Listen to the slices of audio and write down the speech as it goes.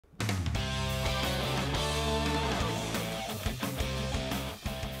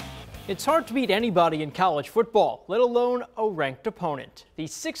It's hard to beat anybody in college football, let alone a ranked opponent. The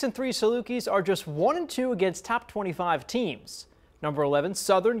 6-3 Salukis are just 1-2 against top 25 teams. Number 11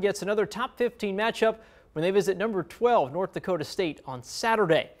 Southern gets another top 15 matchup when they visit number 12 North Dakota State on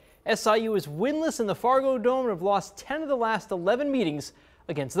Saturday. SIU is winless in the Fargo Dome and have lost 10 of the last 11 meetings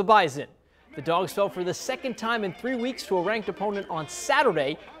against the Bison. The Dogs fell for the second time in 3 weeks to a ranked opponent on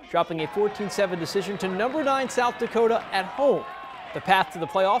Saturday, dropping a 14-7 decision to number 9 South Dakota at home. The path to the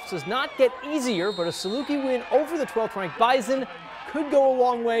playoffs does not get easier, but a Saluki win over the 12th-ranked Bison could go a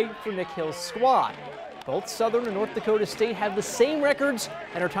long way for Nick Hill's squad. Both Southern and North Dakota State have the same records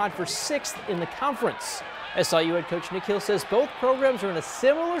and are tied for 6th in the conference. SIU head coach Nick Hill says both programs are in a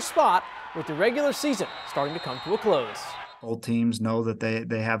similar spot with the regular season starting to come to a close. Both teams know that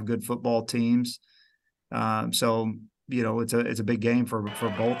they have good football teams. So, you know, it's a big game for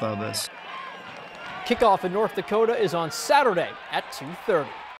both of us. Kickoff in North Dakota is on Saturday at 2:30.